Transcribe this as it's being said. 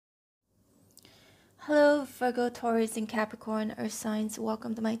Hello, Virgo, Taurus, and Capricorn Earth signs.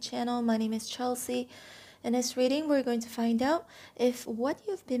 Welcome to my channel. My name is Chelsea. In this reading, we're going to find out if what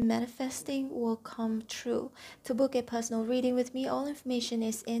you've been manifesting will come true. To book a personal reading with me, all information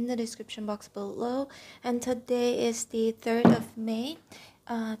is in the description box below. And today is the 3rd of May,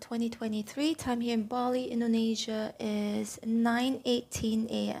 2023. Time here in Bali, Indonesia is 9:18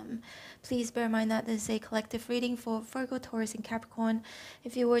 a.m. Please bear in mind that this is a collective reading for Virgo, Taurus, and Capricorn.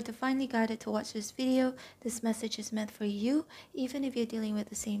 If you were divinely guided to watch this video, this message is meant for you, even if you're dealing with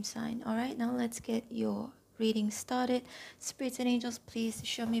the same sign. Alright, now let's get your reading started. Spirits and angels, please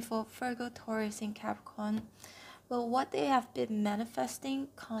show me for Virgo, Taurus, and Capricorn. Will what they have been manifesting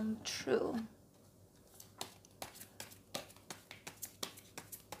come true?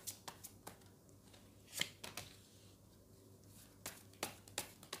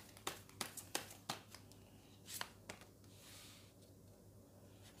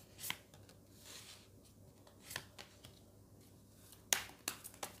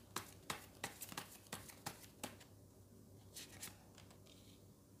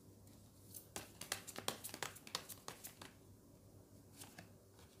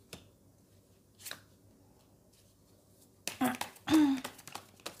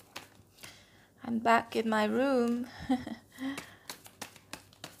 I'm back in my room.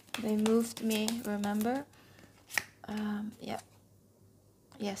 They moved me, remember? Yeah.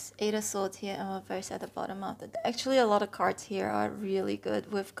 Yes, 8 of Swords here and reverse at the bottom of the deck. Actually, a lot of cards here are really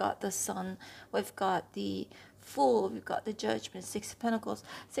good. We've got the Sun, we've got the Fool, we've got the Judgment, 6 of Pentacles.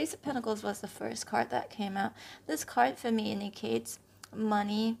 6 of Pentacles was the first card that came out. This card for me indicates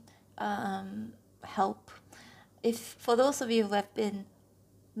money, help. If for those of you who have been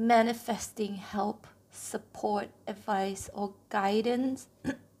manifesting help, support, advice, or guidance,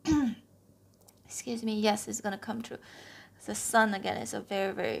 excuse me, yes, it's gonna come true. The Sun again is a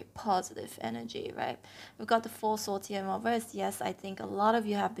very, very positive energy, right? We've got the 4 swords here in reverse. Yes, I think a lot of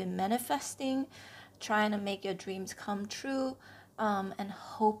you have been manifesting, trying to make your dreams come true, and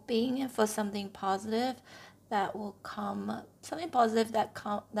hoping for something positive that will come, something positive that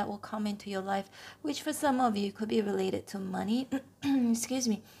will come into your life, which for some of you could be related to money. Excuse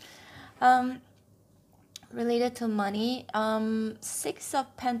me. Related to money. 6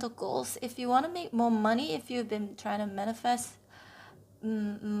 of Pentacles. If you want to make more money, if you've been trying to manifest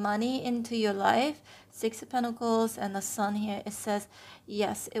money into your life, 6 of Pentacles and the Sun here, it says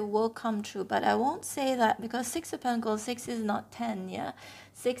yes, it will come true. But I won't say that, because 6 of Pentacles, 6 is not 10. Yeah,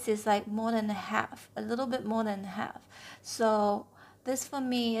 6 is like more than half, a little bit more than half. So this for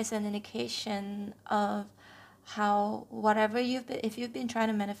me is an indication of how whatever if you've been trying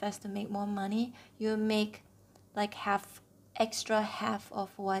to manifest to make more money, you make like extra half of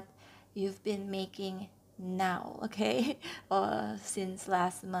what you've been making now, okay? Or since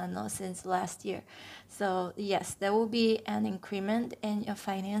last month or since last year. So yes, there will be an increment in your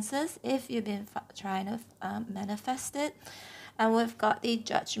finances if you've been trying to manifest it. And we've got the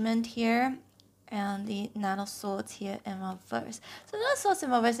Judgment here and the Nine of Swords here in reverse. So Nine of Swords in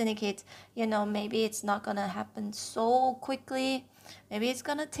reverse indicates, you know, maybe it's not gonna happen so quickly. Maybe it's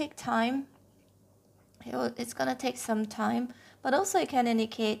gonna take time. It's gonna take some time, but also it can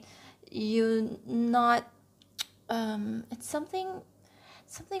indicate you not. It's something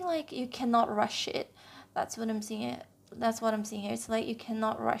like you cannot rush it. That's what I'm seeing. That's what I'm seeing here. It's like you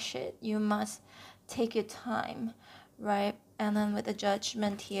cannot rush it. You must take your time, right? And then with the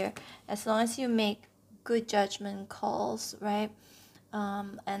Judgment here, as long as you make good judgment calls, right?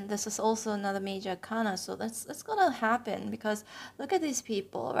 And this is also another major arcana, so that's gonna happen, because look at these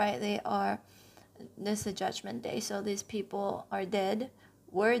people, right? This is a Judgment Day, so these people are dead,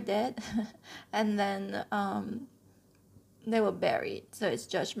 were dead, and then they were buried. So it's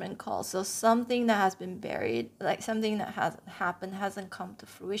judgment call. So something that has been buried, like something that hasn't happened, hasn't come to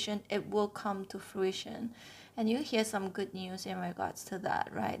fruition, it will come to fruition. And you hear some good news in regards to that,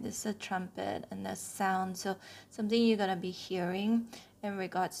 right? This is a trumpet and the sound. So something you're gonna be hearing in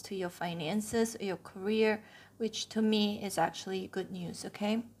regards to your finances, your career, which to me is actually good news,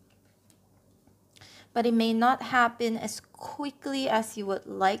 okay? But it may not happen as quickly as you would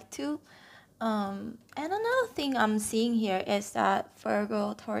like to. And another thing I'm seeing here is that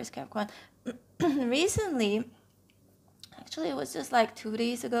Virgo, Taurus, Capricorn, recently, actually it was just like 2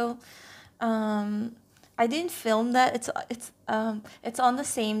 days ago, I didn't film that. It's on the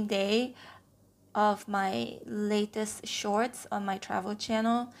same day of my latest shorts on my travel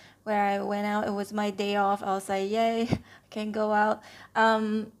channel, where I went out. It was my day off. I was like, yay, I can go out.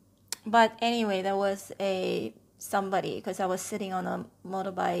 But anyway, there was somebody, because I was sitting on a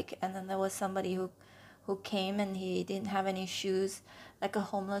motorbike, and then there was somebody who came, and he didn't have any shoes, like a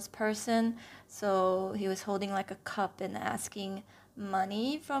homeless person. So he was holding like a cup and asking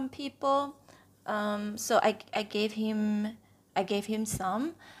money from people. So I gave him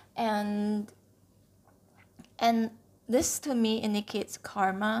some, and this to me indicates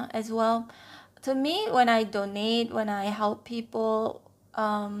karma as well. To me, when I donate, when I help people,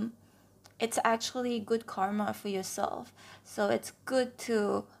 it's actually good karma for yourself. So it's good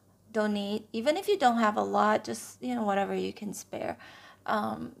to donate, even if you don't have a lot, just whatever you can spare.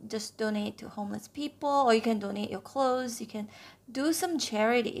 Just donate to homeless people, or you can donate your clothes. You can do some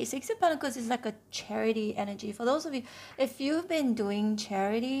charity. Six of Pentacles is like a charity energy. For those of you, if you've been doing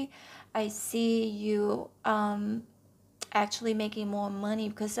charity, I see you actually making more money,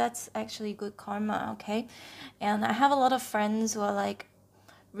 because that's actually good karma. Okay. And I have a lot of friends who are like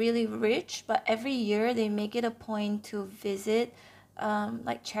really rich, but every year they make it a point to visit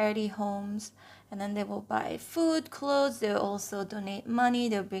like charity homes, and then they will buy food, clothes. They'll also donate money.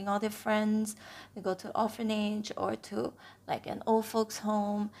 They'll bring all their friends. They go to orphanage or to like an old folks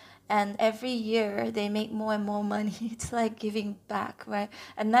home, and every year they make more and more money. It's like giving back, right?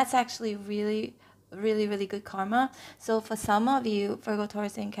 And that's actually really, really, really good karma. So for some of you, Virgo,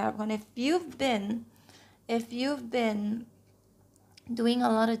 Taurus, and Capricorn, if you've been doing a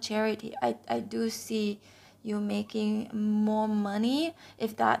lot of charity, I do see you making more money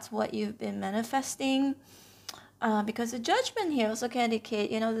if that's what you've been manifesting. Because the judgment here also can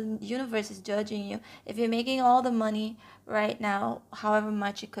indicate, the universe is judging you. If you're making all the money right now, however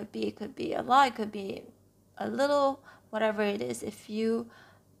much it could be a lot, it could be a little, whatever it is.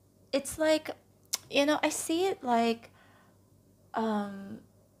 It's like, I see it like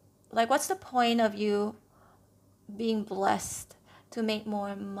what's the point of you being blessed to make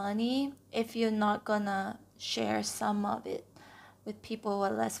more money if you're not gonna share some of it with people who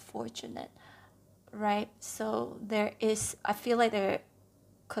are less fortunate, right? So I feel like there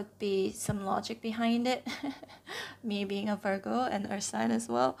could be some logic behind it. Me being a Virgo and Earth sign as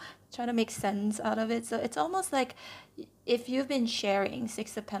well, trying to make sense out of it. So it's almost like if you've been sharing,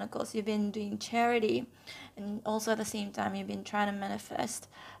 Six of Pentacles, you've been doing charity, and also at the same time you've been trying to manifest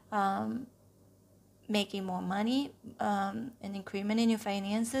making more money, an increment in your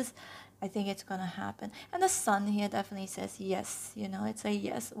finances, I think it's gonna happen. And the sun here definitely says yes. It's a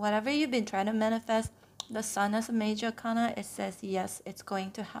yes. Whatever you've been trying to manifest, the sun as a major arcana, it says yes, it's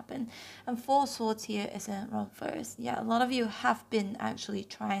going to happen. And Four of Swords here is in reverse. Yeah, a lot of you have been actually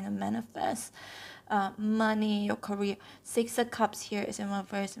trying to manifest money, your career. Six of Cups here is in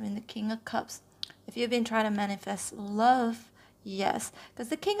reverse. The King of Cups. If you've been trying to manifest love, yes, because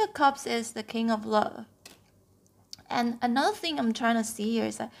the King of Cups is the king of love. And another thing I'm trying to see here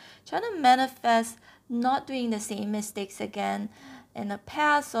is that trying to manifest not doing the same mistakes again in the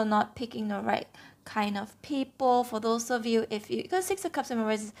past, or not picking the right kind of people. For those of you, because Six of Cups in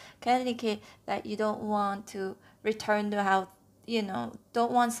reverse can indicate that you don't want to return to how,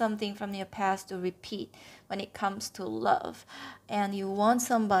 don't want something from your past to repeat when it comes to love. And you want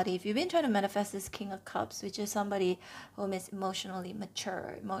somebody, if you've been trying to manifest this King of Cups, which is somebody who is emotionally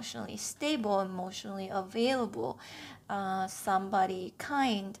mature, emotionally stable, emotionally available, somebody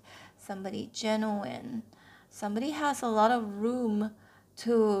kind, somebody genuine, somebody has a lot of room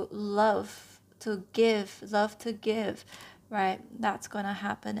to love to give, right? That's gonna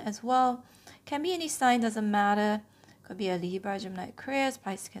happen as well. Can be any sign, doesn't matter. Could be a Libra, Gemini, Aquarius,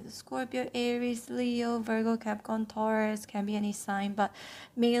 Pisces, Cancer, Scorpio, Aries, Leo, Virgo, Capricorn, Taurus. Can be any sign, but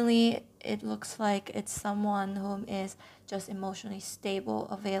mainly it looks like it's someone whom is just emotionally stable,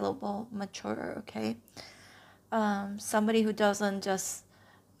 available, mature, okay? Somebody who doesn't just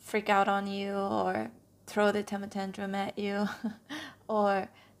freak out on you or throw the temper tantrum at you or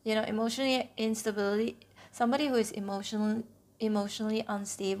emotionally instability. Somebody who is emotionally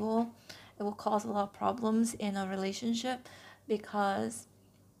unstable, it will cause a lot of problems in a relationship, because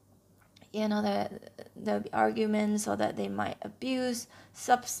there'll be arguments, or that they might abuse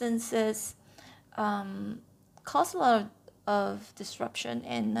substances, cause a lot of disruption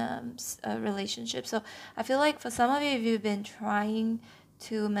in a relationship. So I feel like for some of you, if you've been trying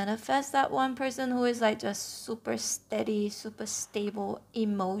to manifest that one person who is like just super steady, super stable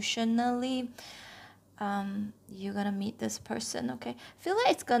emotionally, you're gonna meet this person, okay? I feel like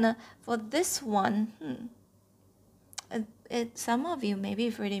it's gonna, for this one, some of you maybe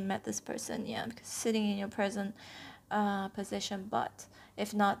you've already met this person, yeah, because sitting in your present position. But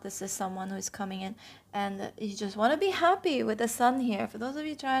if not, this is someone who is coming in, and you just want to be happy with the sun here. For those of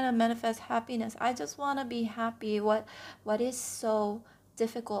you trying to manifest happiness, I just want to be happy. What is so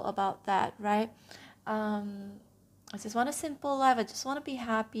difficult about that, right? I just want a simple life. I just want to be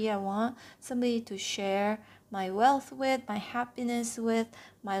happy. I want somebody to share my wealth with, my happiness with,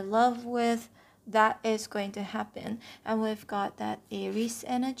 my love with, that is going to happen. And we've got that Aries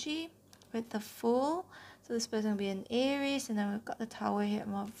energy with the Fool. So this person will be in Aries, and then we've got the Tower here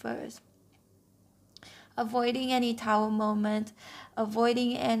in reverse. Avoiding any Tower moment,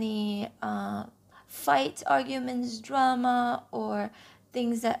 avoiding any fights, arguments, drama, or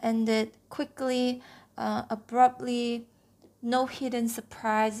things that ended quickly, abruptly. No hidden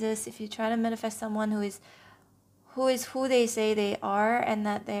surprises. If you try to manifest someone who is who they say they are, and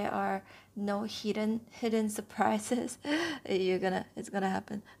that they are no hidden surprises, it's gonna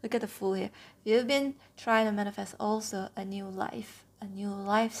happen. Look at the Fool here. You've been trying to manifest also a new life, a new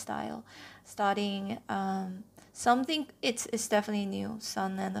lifestyle, starting something. It's definitely new.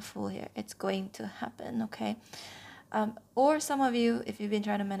 Sun and the Fool here. It's going to happen. Okay. Or some of you, if you've been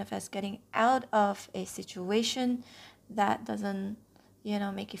trying to manifest getting out of a situation that doesn't,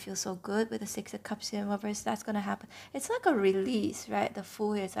 make you feel so good, with the Six of Cups here in reverse, that's going to happen. It's like a release, right? The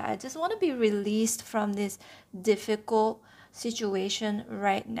Fool is, I just want to be released from this difficult situation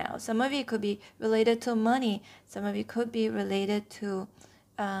right now. Some of you could be related to money. Some of you could be related to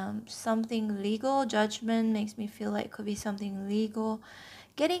something legal. Judgment makes me feel like it could be something legal.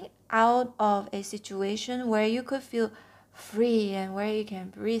 Getting out of a situation where you could feel free and where you can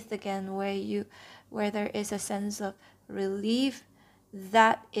breathe again, where there is a sense of relief,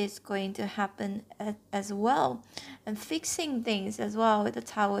 that is going to happen as well. And fixing things as well with the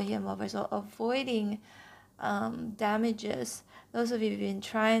Tower here in reverse, so avoiding damages. Those of you who've been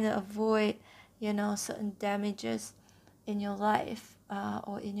trying to avoid, certain damages in your life,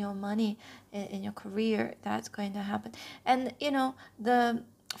 or in your money, in your career, that's going to happen. And the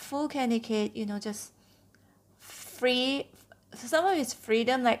Fool can indicate, just free. Some of it's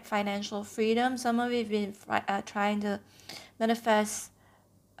freedom, like financial freedom. Some of it been trying to manifest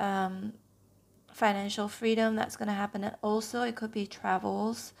financial freedom. That's going to happen. And also it could be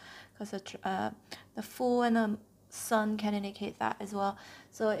travels, because the Fool and the Sun can indicate that as well.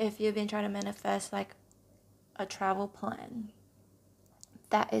 So if you've been trying to manifest like a travel plan,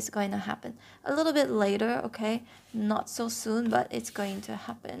 that is going to happen a little bit later. Okay, not so soon, but it's going to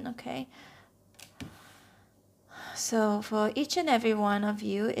happen. Okay, so for each and every one of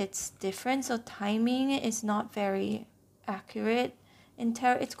you, it's different. So timing is not very accurate in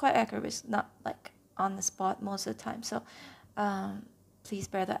tarot. It's quite accurate, it's not like on the spot most of the time. So please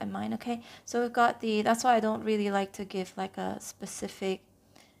bear that in mind. Okay, so we've got that's why I don't really like to give like a specific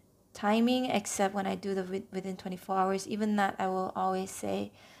timing, except when I do the within 24 hours. Even that, I will always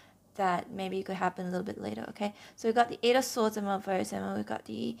say that maybe it could happen a little bit later. Okay, so we've got the Eight of Swords in reverse, and we've got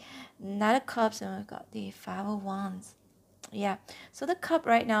the Knight of Cups, and we've got the Five of Wands. Yeah, so the cup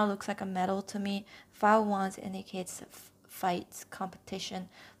right now looks like a medal to me. Five of Wands indicates fights, competition.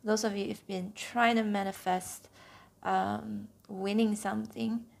 Those of you who've been trying to manifest winning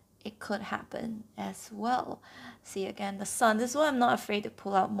something, it could happen as well. See, again, the Sun. This is why I'm not afraid to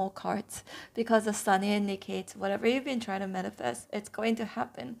pull out more cards, because the Sun indicates whatever you've been trying to manifest, it's going to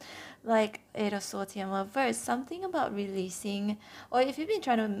happen. Like Eight of Swords in reverse, something about releasing, or if you've been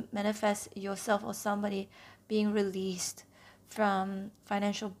trying to manifest yourself or somebody being released from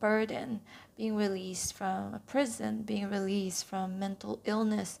financial burden, being released from a prison, being released from mental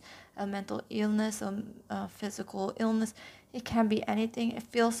illness, or physical illness. It can be anything. It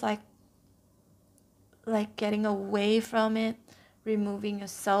feels like getting away from it, removing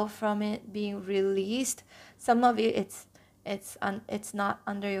yourself from it, being released. Some of you, it's not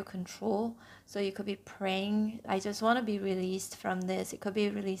under your control. So you could be praying, I just want to be released from this. It could be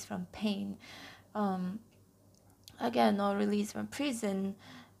released from pain. Again, or released from prison,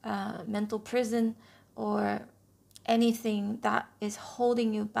 mental prison, or anything that is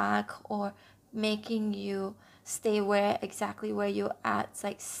holding you back or making you stay exactly where you're at. It's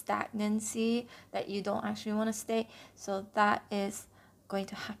like stagnancy, that you don't actually want to stay. So that is going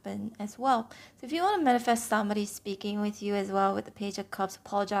to happen as well. So if you want to manifest somebody speaking with you as well, with the Page of Cups,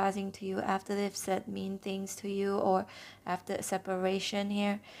 apologizing to you after they've said mean things to you, or after a separation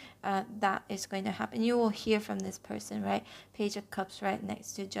here, that is going to happen. You will hear from this person, right? Page of Cups right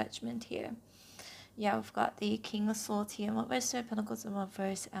next to Judgment here. Yeah, we've got the King of Swords here in reverse, Pentacles in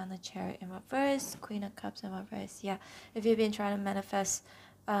reverse, and the Chariot in reverse, Queen of Cups in reverse. Yeah, if you've been trying to manifest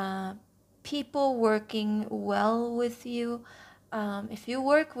people working well with you, if you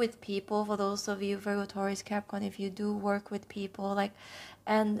work with people, for those of you, Virgo, Taurus, Capricorn, if you do work with people,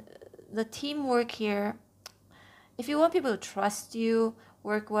 and the teamwork here, if you want people to trust you,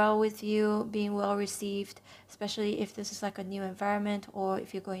 work well with you, being well received, especially if this is like a new environment, or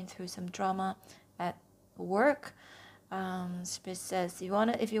if you're going through some drama at work, Spirit says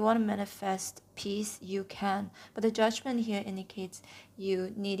if you want to manifest peace, you can, but the Judgment here indicates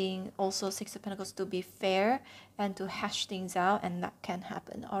you needing also Six of Pentacles to be fair and to hash things out, and that can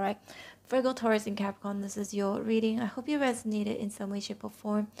happen. All right, Virgo, Taurus, and Capricorn, this is your reading. I hope you resonated in some way, shape, or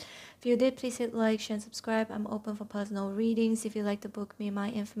form. If you did, please hit like, share, and subscribe. I'm open for personal readings. If you'd like to book me,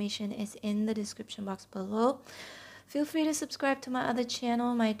 my information is in the description box below. Feel free to subscribe to my other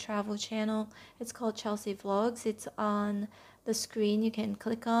channel, my travel channel. It's called Chelsea Vlogs. It's on the screen. You can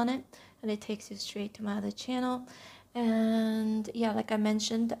click on it and it takes you straight to my other channel. And yeah, like I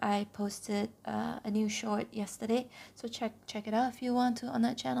mentioned, I posted a new short yesterday, so check it out if you want to on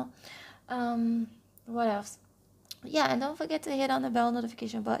that channel. What else? Yeah, and don't forget to hit on the bell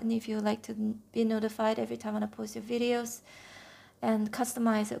notification button if you would like to be notified every time when I post your videos, and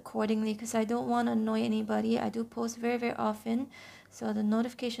customize it accordingly, because I don't want to annoy anybody. I do post very, very often, so the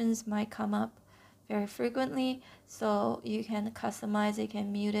notifications might come up very frequently, so you can customize it, you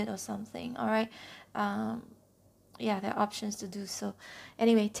can mute it or something. All right, yeah, there are options to do so.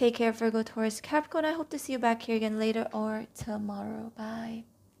 Anyway, take care, Virgo, Taurus, Capricorn. I hope to see you back here again later or tomorrow. Bye.